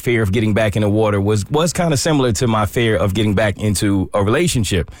somewhat fear of getting back in the water was kind of similar to my fear of getting back into a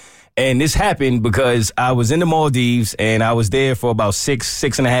relationship. And this happened because I was in the Maldives and I was there for about six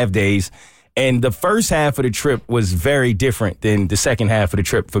and a half days. And the first half of the trip was very different than the second half of the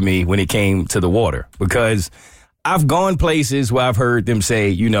trip for me when it came to the water, because I've gone places where I've heard them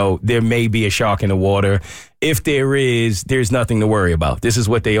say, there may be a shark in the water. If there is, there's nothing to worry about. This is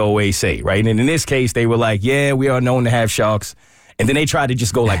what they always say, right? And in this case, they were like, yeah, we are known to have sharks. And then they tried to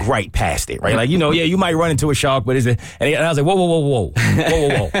just go like right past it, right? Like, you might run into a shark, but is it? And I was like, whoa.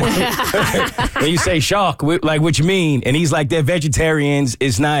 When you say shark, like what you mean? And he's like, they're vegetarians.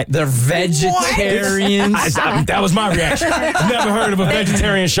 It's not. They're vegetarians? That was my reaction. I've never heard of a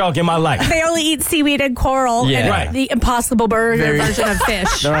vegetarian shark in my life. They only eat seaweed and coral and Right. the Impossible Burger version of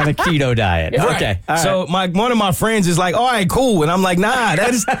fish. They're on a keto diet. Right. Okay. All right. So one of my friends is like, all right, cool. And I'm like, nah,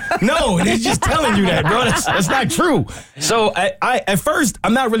 no, he's just telling you that, bro. That's not true. So I at first,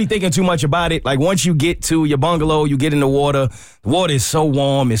 I'm not really thinking too much about it. Like once you get to your bungalow, you get in the water is so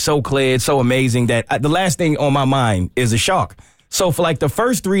warm, it's so clear, it's so amazing that the last thing on my mind is a shark. So for like the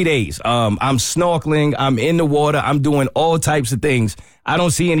first 3 days, I'm snorkeling, I'm in the water, I'm doing all types of things. I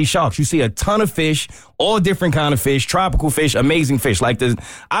don't see any sharks. You see a ton of fish, all different kind of fish, tropical fish, amazing fish. Like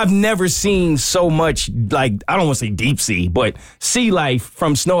I've never seen so much, like, I don't want to say deep sea, but sea life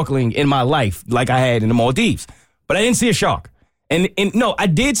from snorkeling in my life like I had in the Maldives. But I didn't see a shark. And no, I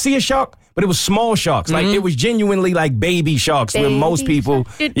did see a shark, but it was small sharks. Like, it was genuinely like baby sharks where most people...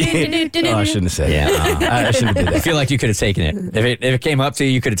 Oh, I shouldn't have said that. I shouldn't have did that. I feel like you could have taken it. If it came up to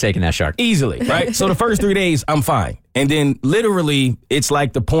you could have taken that shark. Easily, right? So the first 3 days, I'm fine. And then literally, it's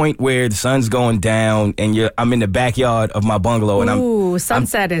like the point where the sun's going down and I'm in the backyard of my bungalow. And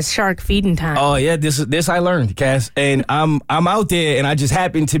sunset is shark feeding time. Oh, yeah, this I learned, Cass. And I'm out there and I just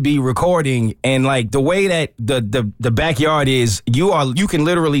happen to be recording. And like the way that the backyard is, you can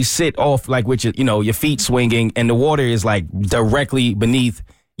literally sit off like with your feet swinging and the water is like directly beneath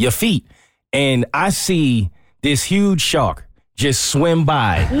your feet. And I see this huge shark just swim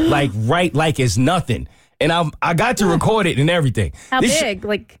by like it's nothing. And I got to record it and everything. How big?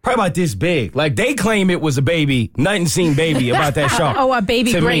 Probably about this big. Like they claim it was a baby. Nothing seen baby about that shark. A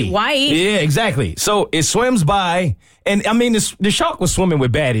baby great white. Yeah, exactly. So it swims by, and I mean the shark was swimming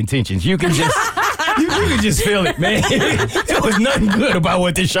with bad intentions. You can just you can just feel it, man. There was nothing good about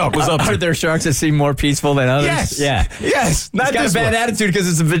what this shark was up to. Are there sharks that seem more peaceful than others? Yes. Yeah. Yes. Not it's got this a bad one. attitude because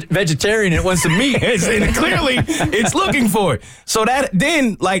it's a vegetarian and it wants to meat. And clearly it's looking for it. So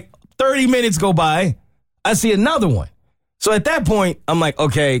then like 30 minutes go by. I see another one. So at that point, I'm like,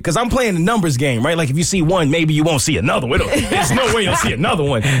 okay, because I'm playing the numbers game, right? Like if you see one, maybe you won't see another one. There's no way you'll see another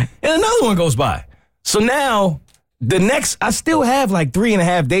one. And another one goes by. So now I still have like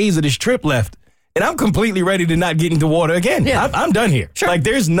 3.5 days of this trip left. And I'm completely ready to not get into water again. Yeah. I'm done here. Sure. Like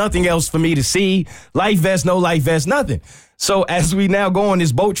there's nothing else for me to see. Life vest, no life vest, nothing. So as we now go on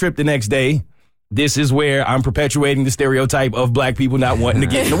this boat trip the next day, this is where I'm perpetuating the stereotype of black people not wanting to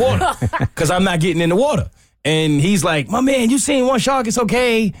get in the water because I'm not getting in the water. And he's like, my man, you seen one shark. It's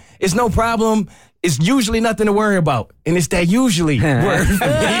okay. It's no problem. It's usually nothing to worry about. And it's that usually word for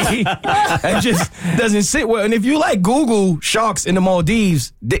me. It just doesn't sit well. And if you like Google sharks in the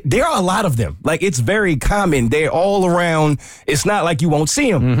Maldives, there are a lot of them. Like it's very common. They're all around. It's not like you won't see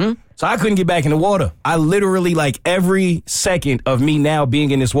them. Mm-hmm. So I couldn't get back in the water. I literally, like every second of me now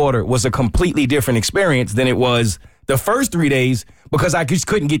being in this water was a completely different experience than it was the first 3 days because I just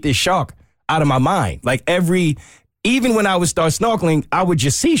couldn't get this shark out of my mind. Like even when I would start snorkeling, I would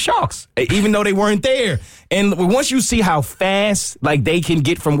just see sharks, even though they weren't there. And once you see how fast like they can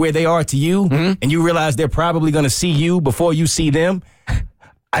get from where they are to you, and you realize they're probably going to see you before you see them,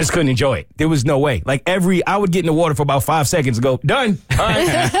 I just couldn't enjoy it. There was no way. Like I would get in the water for about 5 seconds and go, done. All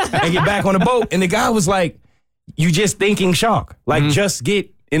right. And get back on the boat. And the guy was like, you just thinking shark. Like just get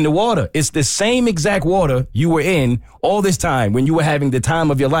in the water. It's the same exact water you were in all this time when you were having the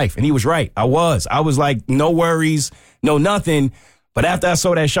time of your life. And he was right. I was like, no worries, no nothing. But after I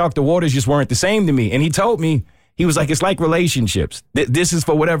saw that shark, the waters just weren't the same to me. And he told me, he was like, it's like relationships. This is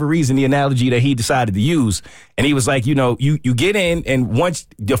for whatever reason the analogy that he decided to use. And he was like, you get in, and once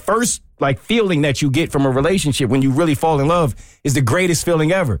the first like feeling that you get from a relationship when you really fall in love is the greatest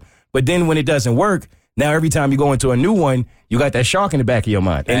feeling ever. But then when it doesn't work, now every time you go into a new one, you got that shark in the back of your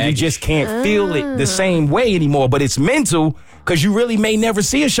mind. And you just can't feel it the same way anymore. But it's mental because you really may never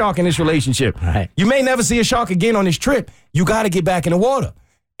see a shark in this relationship. Right. You may never see a shark again on this trip. You got to get back in the water.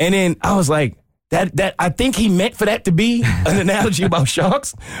 And then I was like, that I think he meant for that to be an analogy about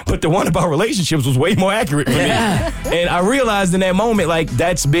sharks, but the one about relationships was way more accurate for me. And I realized in that moment, like,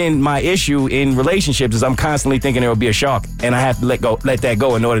 that's been my issue in relationships is I'm constantly thinking there will be a shark, and I have to let that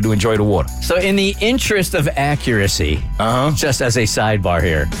go in order to enjoy the water. So in the interest of accuracy, just as a sidebar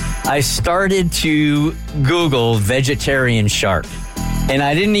here, I started to Google vegetarian shark. And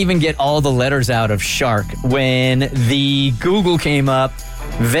I didn't even get all the letters out of shark when the Google came up,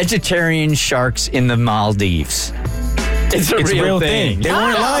 vegetarian sharks in the Maldives. It's a real thing. They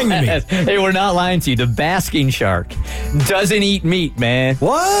weren't lying to me. They were not lying to you. The basking shark doesn't eat meat, man.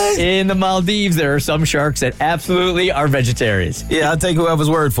 What? In the Maldives, there are some sharks that absolutely are vegetarians. Yeah, I'll take whoever's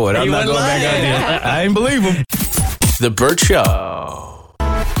word for it. I'm not going back out there. I didn't believe him. The Burt Show.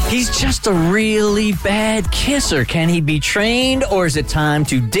 He's just a really bad kisser. Can he be trained, or is it time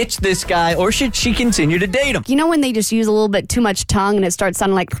to ditch this guy, or should she continue to date him? You know when they just use a little bit too much tongue and it starts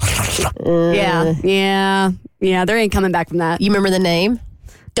sounding like, yeah, there ain't coming back from that. You remember the name?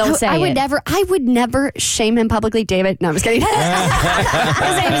 Don't say I it. would never shame him publicly, David. No, I'm just kidding. His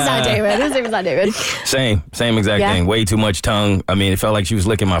name is not David. Same exact thing. Way too much tongue. I mean, it felt like she was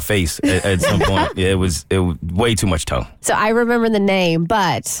licking my face at some point. Yeah, it was way too much tongue. So I remember the name,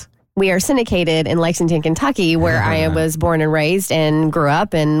 but we are syndicated in Lexington, Kentucky, where I was born and raised and grew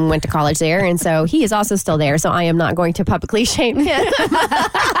up and went to college there. And so he is also still there. So I am not going to publicly shame him.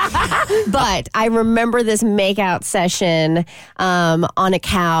 But I remember this makeout session on a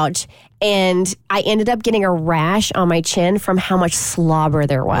couch. And I ended up getting a rash on my chin from how much slobber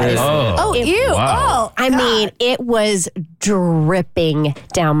there was. Ew. Wow. I mean, it was dripping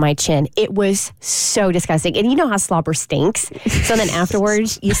down my chin. It was so disgusting. And you know how slobber stinks. So then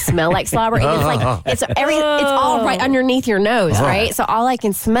afterwards, you smell like slobber. And it's like, it's all right underneath your nose, right? So all I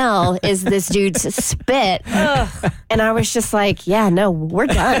can smell is this dude's spit. And I was just like, yeah, no, we're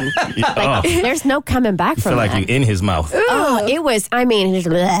done. Like, there's no coming back You from feel like that. you in his mouth.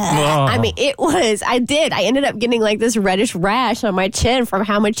 It was, I ended up getting like this reddish rash on my chin from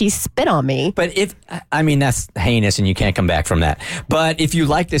how much he spit on me. But that's heinous and you can't come back from that. But if you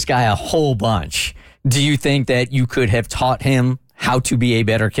like this guy a whole bunch, do you think that you could have taught him how to be a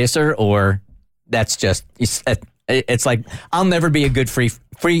better kisser, or that's just, it's like, I'll never be a good free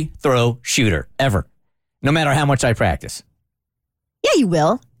throw shooter, ever, no matter how much I practice? Yeah, you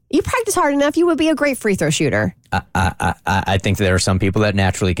will. You practice hard enough, you would be a great free throw shooter. I think there are some people that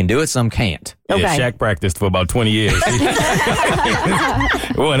naturally can do it, some can't. Okay. Yeah, Shaq practiced for about 20 years.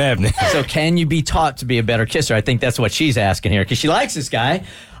 It wasn't happening. So can you be taught to be a better kisser? I think that's what she's asking here, because she likes this guy.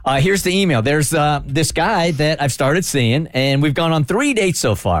 Here's the email. There's this guy that I've started seeing, and we've gone on 3 dates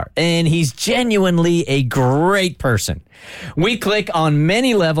so far, and he's genuinely a great person. We click on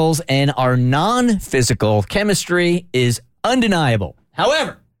many levels, and our non-physical chemistry is undeniable.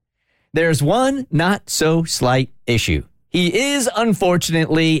 However, there's one not so slight issue. He is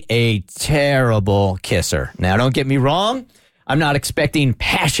unfortunately a terrible kisser. Now, don't get me wrong. I'm not expecting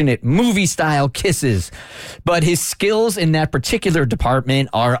passionate movie-style kisses, but his skills in that particular department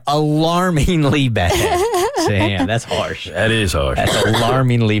are alarmingly bad. Damn, that's harsh. That is harsh. That's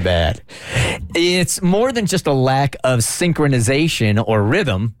alarmingly bad. It's more than just a lack of synchronization or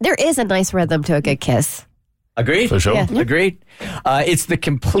rhythm. There is a nice rhythm to a good kiss. Agreed? For sure. Yeah. Agreed. It's the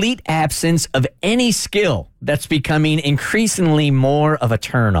complete absence of any skill that's becoming increasingly more of a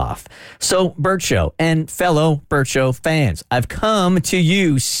turnoff. So, Burt Show and fellow Burt Show fans, I've come to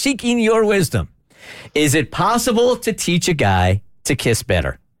you seeking your wisdom. Is it possible to teach a guy to kiss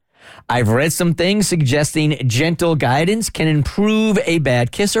better? I've read some things suggesting gentle guidance can improve a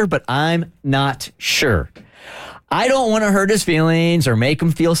bad kisser, but I'm not sure. I don't want to hurt his feelings or make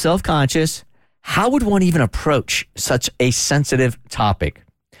him feel self-conscious. How would one even approach such a sensitive topic?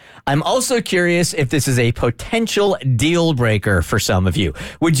 I'm also curious if this is a potential deal breaker for some of you.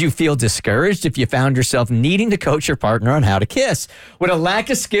 Would you feel discouraged if you found yourself needing to coach your partner on how to kiss? Would a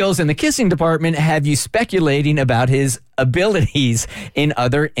lack of skills in the kissing department have you speculating about his abilities in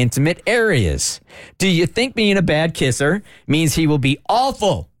other intimate areas? Do you think being a bad kisser means he will be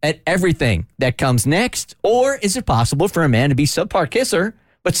awful at everything that comes next? Or is it possible for a man to be subpar kisser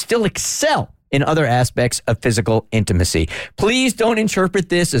but still excel in other aspects of physical intimacy. Please don't interpret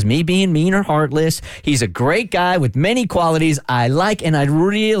this as me being mean or heartless. He's a great guy with many qualities I like, and I'd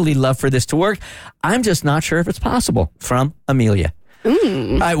really love for this to work. I'm just not sure if it's possible. From Amelia. All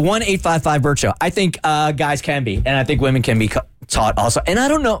right, 1-855-BERT Show. I think guys can be, and I think women can be taught also. And I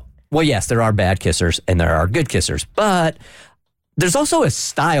don't know. Well, yes, there are bad kissers and there are good kissers, but there's also a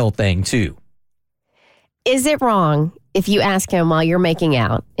style thing too. Is it wrong if you ask him while you're making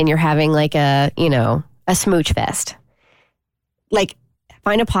out and you're having like a smooch fest? Like,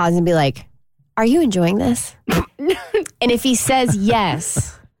 find a pause and be like, are you enjoying this? And if he says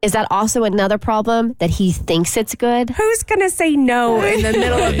yes, is that also another problem that he thinks it's good? Who's going to say no in the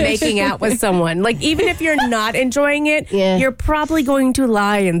middle of making out with someone? Like, even if you're not enjoying it, you're probably going to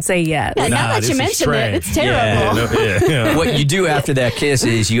lie and say yes. Yeah, now that you mention it, it's terrible. What you do after that kiss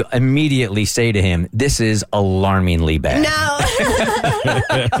is you immediately say to him, this is alarmingly bad. No.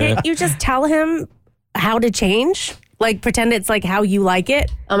 Can't you just tell him how to change? Like, pretend it's like how you like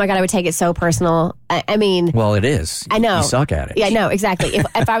it? Oh my God, I would take it so personal. I mean... Well, it is. I know. You suck at it. Yeah, no, exactly.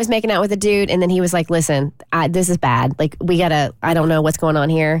 If I was making out with a dude and then he was like, listen, this is bad. Like, I don't know what's going on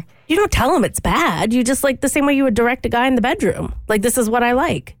here. You don't tell him it's bad. You just, like, the same way you would direct a guy in the bedroom. Like, this is what I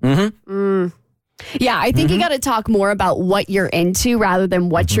like. Yeah, I think you got to talk more about what you're into rather than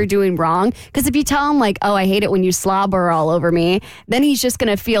what you're doing wrong. Because if you tell him, like, oh, I hate it when you slobber all over me, then he's just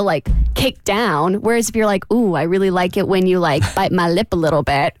going to feel, like, kicked down. Whereas if you're like, ooh, I really like it when you, like, bite my lip a little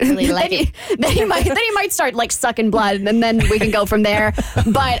bit. Really like it. Then he might start, like, sucking blood, and then we can go from there.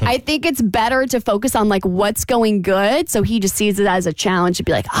 But I think it's better to focus on, like, what's going good, so he just sees it as a challenge to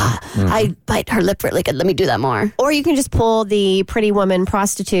be like, I bite her lip really good. Let me do that more. Or you can just pull the pretty woman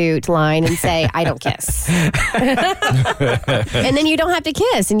prostitute line and say, I don't kiss. And then you don't have to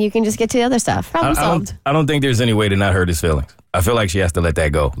kiss and you can just get to the other stuff. Problem solved. I don't think there's any way to not hurt his feelings. I feel like she has to let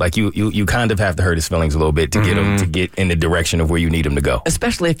that go. Like you kind of have to hurt his feelings a little bit to get him to get in the direction of where you need him to go.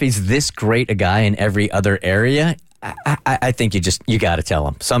 Especially if he's this great a guy in every other area. I think you got to tell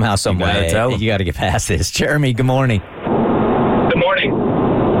him somehow, some way. You got to get past this. Jeremy, good morning. Good morning.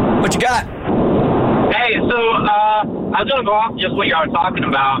 What you got? Hey, so I was going to go off just what y'all were talking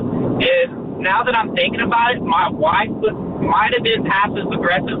about. Is now that I'm thinking about it, my wife might have been passive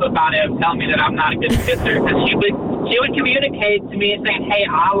aggressive about it, telling me that I'm not a good kisser. Because she would communicate to me saying, "Hey,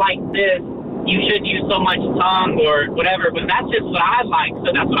 I like this. You shouldn't use so much tongue or whatever." But that's just what I like,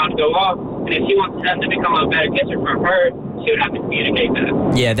 so that's what I'd go off. And if she wants him to become a better kisser for her, she would have to communicate that.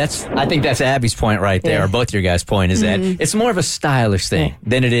 Yeah, I think that's Abby's point right there, or both your guys' point, is that it's more of a stylish thing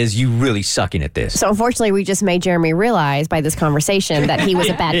than it is you really sucking at this. So unfortunately, we just made Jeremy realize by this conversation that he was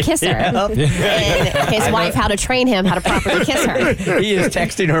a bad kisser. And his wife, how to train him how to properly kiss her. He is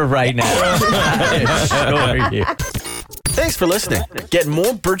texting her right now. Thanks for listening. Get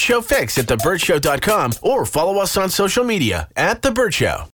more Bert Show fix at thebertshow.com or follow us on social media @The Bert Show.